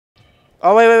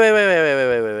Oh wait,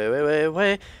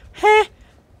 wait. Hey,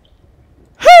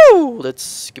 whoo!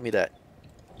 Let's give me that.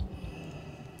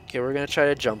 Okay, we're gonna try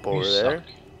to jump over there.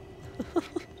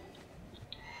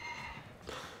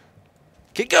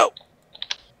 Okay, go.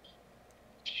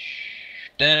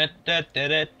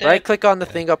 Right click on the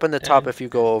thing up in the top if you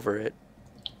go over it.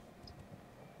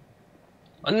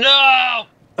 Oh, no!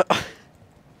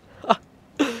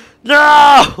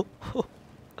 No!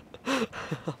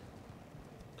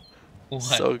 What?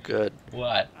 So good.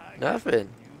 What? Nothing.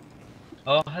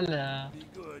 Oh, hello.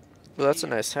 Well, that's a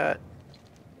nice hat.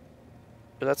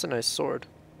 But that's a nice sword.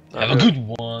 Not Have a really. good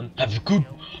one. Have a good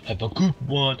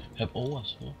one. Oh, I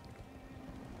saw.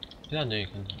 Yeah, no, you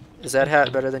can. Is that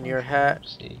hat better than your hat,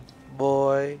 See.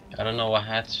 boy? I don't know what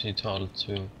hats you told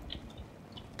to.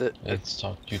 Let's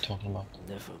talk. You talking about?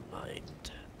 Never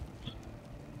mind.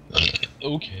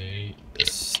 Okay.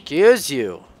 Excuse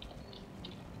you.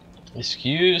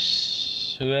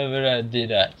 Excuse whoever did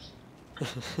that.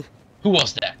 Who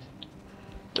was that?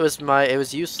 It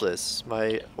was useless.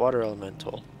 My water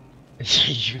elemental.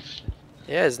 You.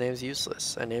 Yeah, his name's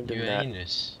useless. I named him Your that.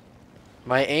 anus.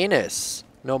 My anus.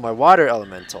 No, my water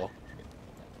elemental.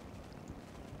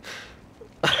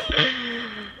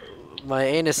 My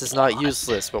anus is not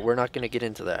useless, but we're not gonna get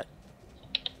into that.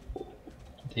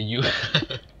 You.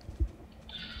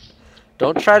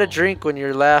 Don't try to drink when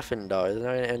you're laughing, dog. It's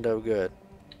not gonna end up good.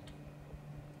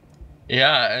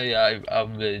 Yeah,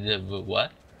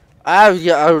 what? Oh,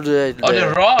 yeah. Oh,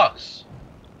 the rocks.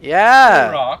 Yeah.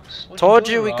 The rocks. What Told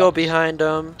you you doing, we go rocks? behind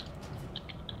them.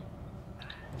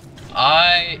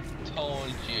 I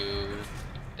told you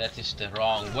that is the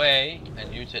wrong way,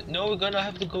 and you said no, we're gonna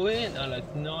have to go in. I'm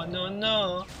like, no.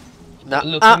 No.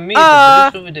 Look at me.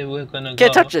 This way they were gonna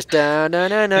Can't go. touch this. Da, da,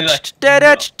 da, da, You're like, da,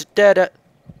 da, da, da.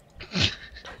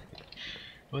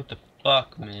 What the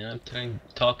fuck, man? I'm trying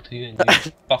to talk to you and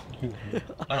you fuck you. Man.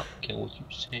 I don't care what you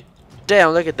say.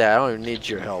 Damn, look at that. I don't even need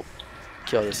your help.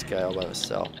 Kill this guy all by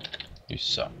myself. You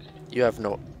suck. You have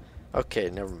no... Okay,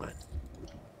 never mind.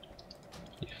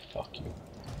 You fuck you.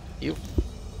 You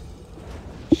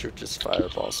shoot just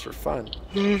fireballs for fun.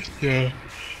 Yeah.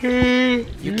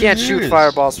 You can't shoot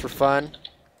fireballs for fun.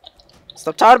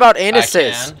 Stop talking about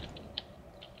anuses. I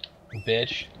can.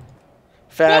 Bitch.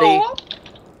 Fatty.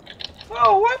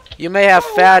 Oh, what? You may have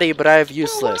fatty, but I have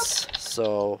useless.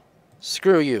 So,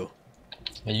 screw you.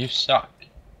 And you suck.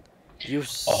 You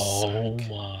Oh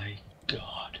my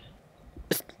god.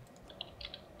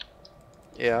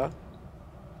 Yeah?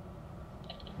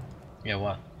 Yeah,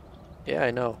 what? Yeah,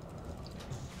 I know.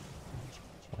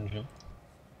 Bonjour.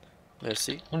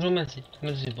 Merci. Bonjour, merci.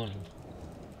 Merci, bonjour.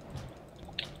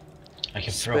 I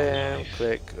can throw a Spam, knife.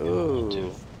 click.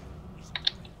 Ooh.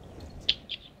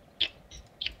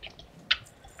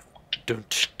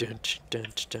 Dunch, dunch,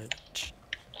 dunch, dunch.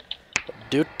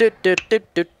 Do do do do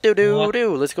do do do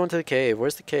do. Let's go into the cave.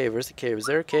 Where's the cave? Where's the cave? Is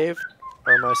there a cave?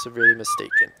 Or am I severely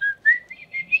mistaken?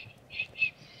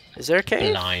 Is there a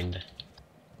cave? Blind.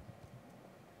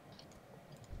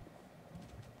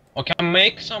 Okay,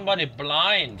 make somebody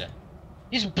blind.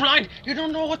 He's blind. You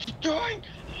don't know what you're doing.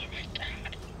 Oh my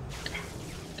god.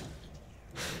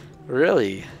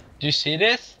 Really? Do you see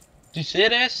this? Do you see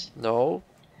this? No.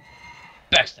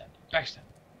 Backstab. Backstab.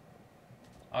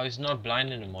 Oh, he's not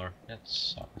blind anymore. That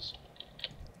sucks.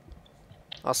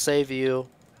 I'll save you.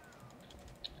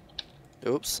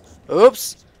 Oops.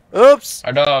 Oops. Oops.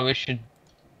 I know we should.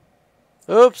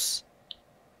 Oops.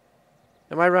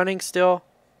 Am I running still?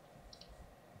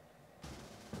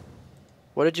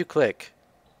 What did you click?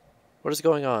 What is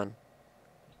going on?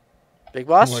 Big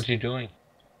boss? What are you doing?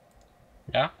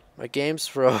 Yeah? My game's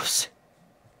froze.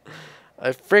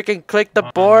 I freaking clicked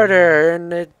the border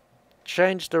and it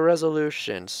changed the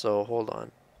resolution. So hold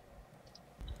on.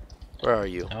 Where are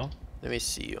you? No. Let me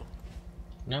see you.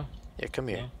 No. Yeah, come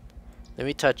here. No. Let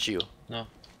me touch you. No.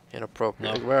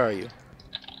 Inappropriate. No. Where are you?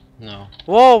 No.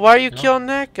 Whoa, why are you No. killing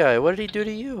that guy? What did he do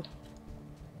to you?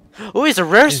 Oh, he's a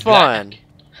rare He's spawn. black.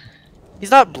 He's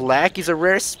not black, he's a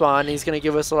rare spawn. He's gonna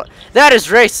give us a lot. That is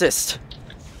racist!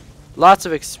 Lots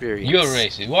of experience. You're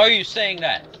racist. Why are you saying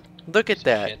that? Look at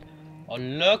that. Shit. Oh,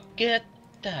 look at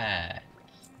that.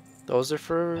 Those are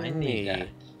for I me. need that.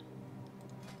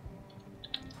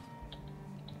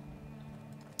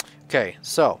 Okay,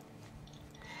 so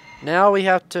now we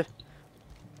have to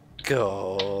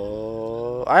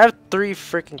go. I have 3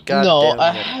 freaking goddamn. No,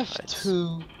 I head have heights.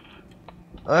 to.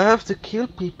 I have to kill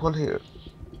people here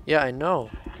Yeah, I know.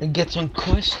 and get some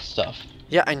quest stuff.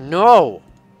 Yeah, I know.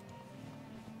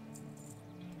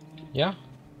 Yeah.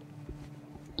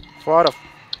 4 out of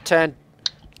 10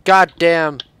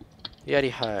 goddamn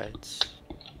Yeti hides.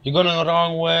 You're going the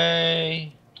wrong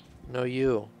way. No,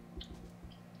 you.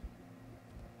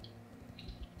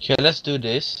 Okay, let's do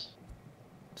this.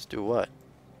 Let's do what?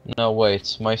 No,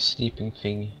 wait, my sleeping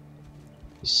thing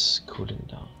is cooling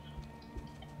down.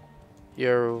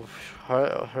 Your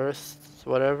hearth,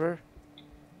 whatever?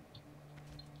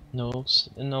 No,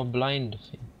 no blind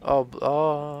thing. Oh,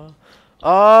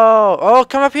 oh,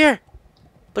 come up here!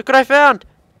 Look what I found!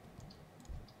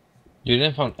 You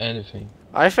didn't find anything.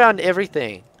 I found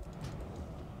everything.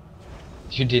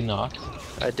 You did not.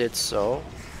 I did so.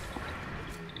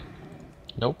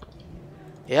 Nope.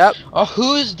 Yep. Oh,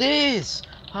 who is this?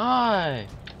 Hi.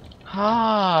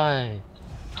 Hi.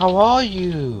 How are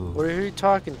you? What are you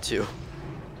talking to?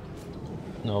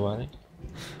 Nobody.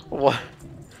 What?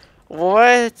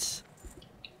 What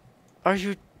are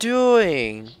you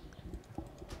doing?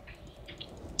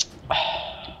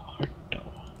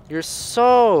 You're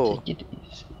so Take it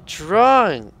easy.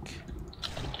 drunk.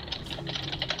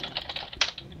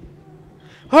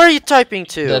 Who are you typing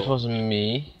to? That wasn't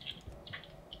me.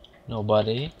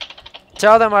 Nobody.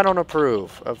 Tell them I don't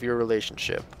approve of your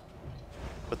relationship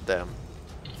with them.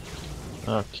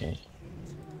 Okay.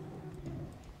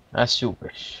 As you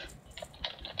wish.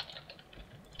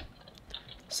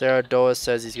 Sarah Doa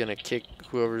says he's gonna kick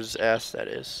whoever's ass that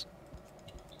is.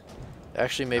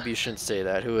 Actually, maybe you shouldn't say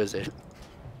that. Who is it?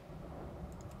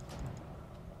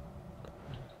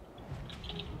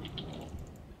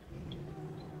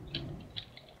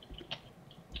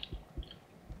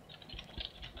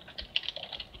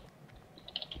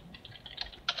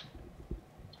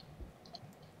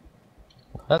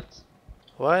 What?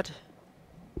 What?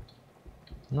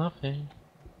 Nothing.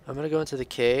 I'm gonna go into the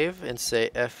cave and say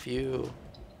F you.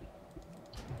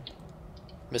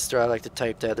 Mister, I like to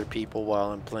type to other people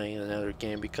while I'm playing another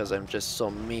game because I'm just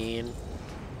so mean.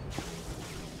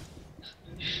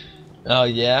 Oh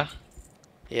yeah?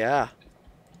 Yeah.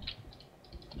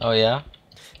 Oh yeah?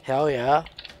 Hell yeah.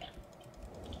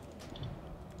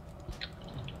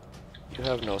 You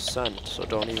have no son, so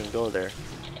don't even go there.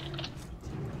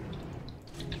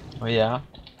 Oh yeah?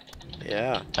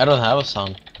 Yeah. I don't have a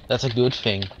son. That's a good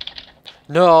thing.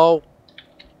 No.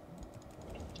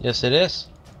 Yes it is.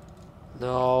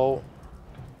 No.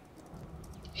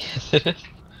 Yes it is.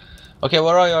 Okay,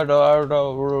 where are you,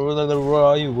 Arda? Where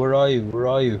are you? Where are you? Where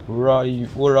are you? Where are you?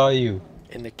 Where are you?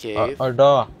 In the cave.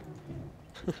 Arda.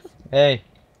 Hey.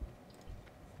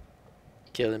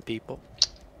 Killing people.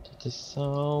 That is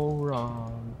so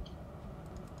wrong.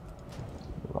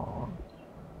 Wrong.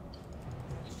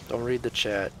 Don't read the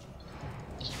chat.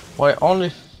 Why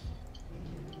only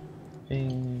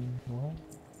thing? What?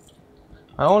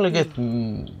 I only get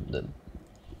the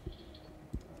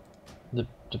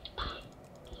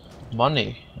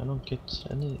money. I don't get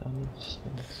any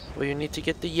things. Well, you need to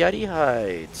get the Yeti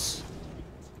hides.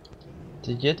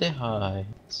 The Yeti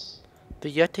hides. The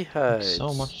Yeti Makes hides.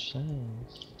 so much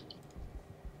sense.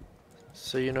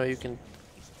 So you know you can.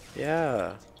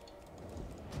 Yeah.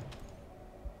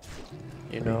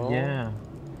 You know? Yeah.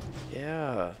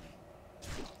 Yeah.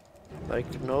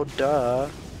 Like, no duh.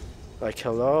 Like,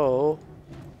 hello.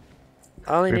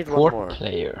 I only need one Report more.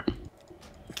 player.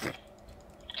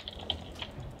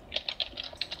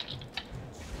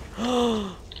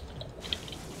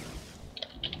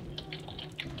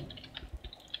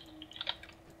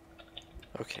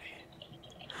 Okay.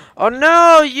 Oh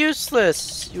no!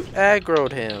 Useless! You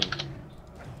aggroed him.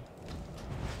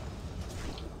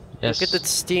 Yes. Look at the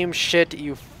Steam shit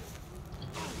you.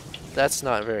 That's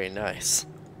not very nice.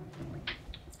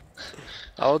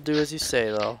 I'll do as you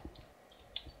say, though.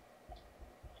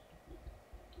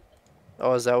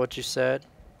 Oh, is that what you said?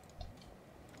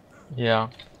 Yeah.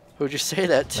 Who'd you say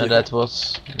that to? And that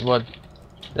was what?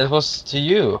 That was to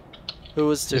you. Who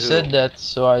was to You who? said that,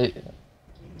 so I.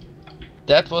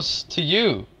 That was to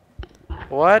you.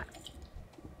 What?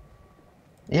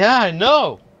 Yeah, I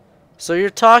know. So you're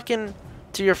talking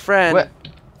to your friend. Well,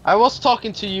 I was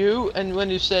talking to you, and when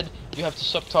you said you have to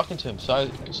stop talking to him, so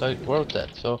I wrote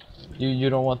that. So you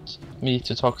don't want me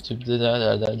to talk to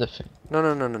the thing.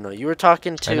 No. You were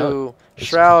talking I know. to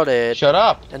Shrouded. Shut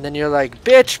up. And then you're like,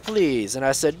 bitch, please. And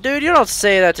I said, dude, you don't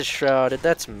say that to Shrouded.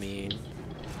 That's mean.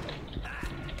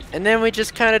 And then we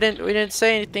just kind of didn't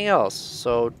say anything else.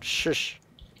 So, shush.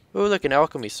 Ooh, look, an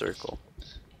alchemy circle.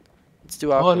 Let's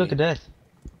do alchemy. Oh, look at that.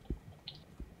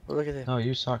 Oh, look at that. Oh,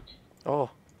 you suck. Oh.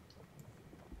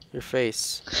 Your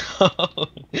face. Oh,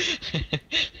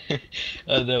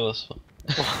 that was fun.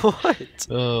 What?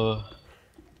 Oh.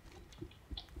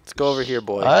 Let's go over here,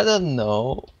 boy. I don't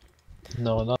know.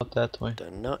 No, not that way.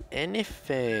 Don't know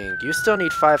anything. You still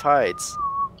need 5 hides.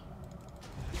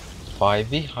 5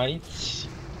 heights.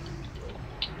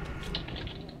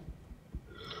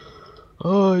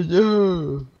 Oh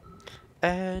no.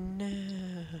 And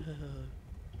no.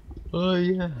 Oh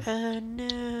yeah. And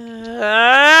no.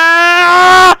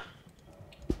 Ah!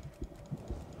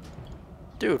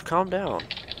 Dude, calm down.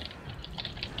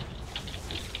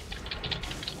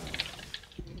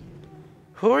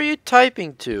 Who are you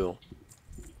typing to?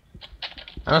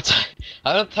 I'm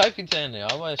not typing to anything.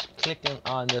 I was clicking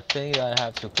on the thing that I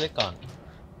have to click on.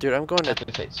 Dude, I'm going to.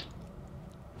 Happy face.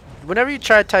 Whenever you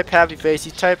try to type happy face,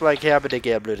 you type like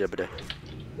habba.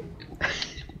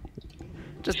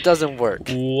 Just doesn't work.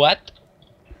 What?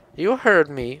 You heard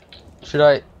me. Should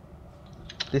I?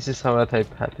 This is how I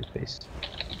type happy face.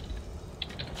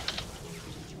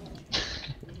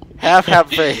 Have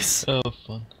face. Oh,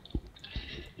 fun.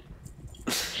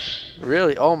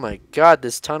 Really? Oh my god,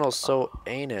 this tunnel's so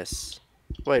anus.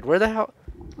 Wait, where the hell?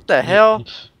 What the hell?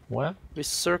 What? We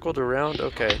circled around?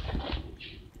 Okay.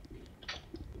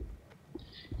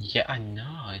 Yeah, I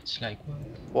know. It's like.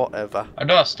 Whatever.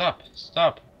 No, stop.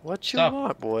 Stop. What Stop. you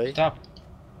want, boy? Stop.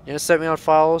 You gonna set me on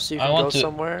follow so you I can go want to-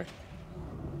 somewhere?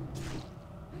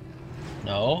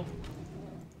 No.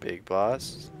 Big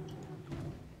boss.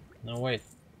 No, wait.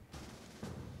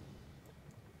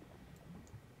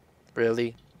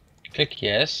 Really? Click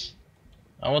yes.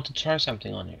 I want to try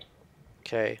something on you.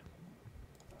 Okay.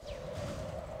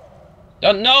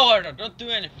 Don't no, Arda, don't do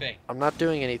anything. I'm not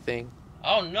doing anything.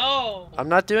 Oh no. I'm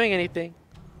not doing anything.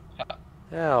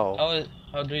 Hell.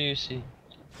 How do you see?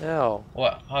 Hell.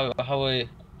 What? How I?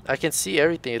 I can see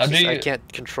everything. It's How do just I you-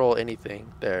 can't control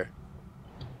anything. There.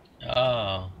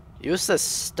 Oh. You said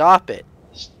stop it.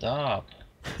 Stop.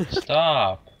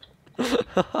 Stop.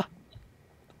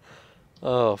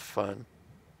 Oh, fun.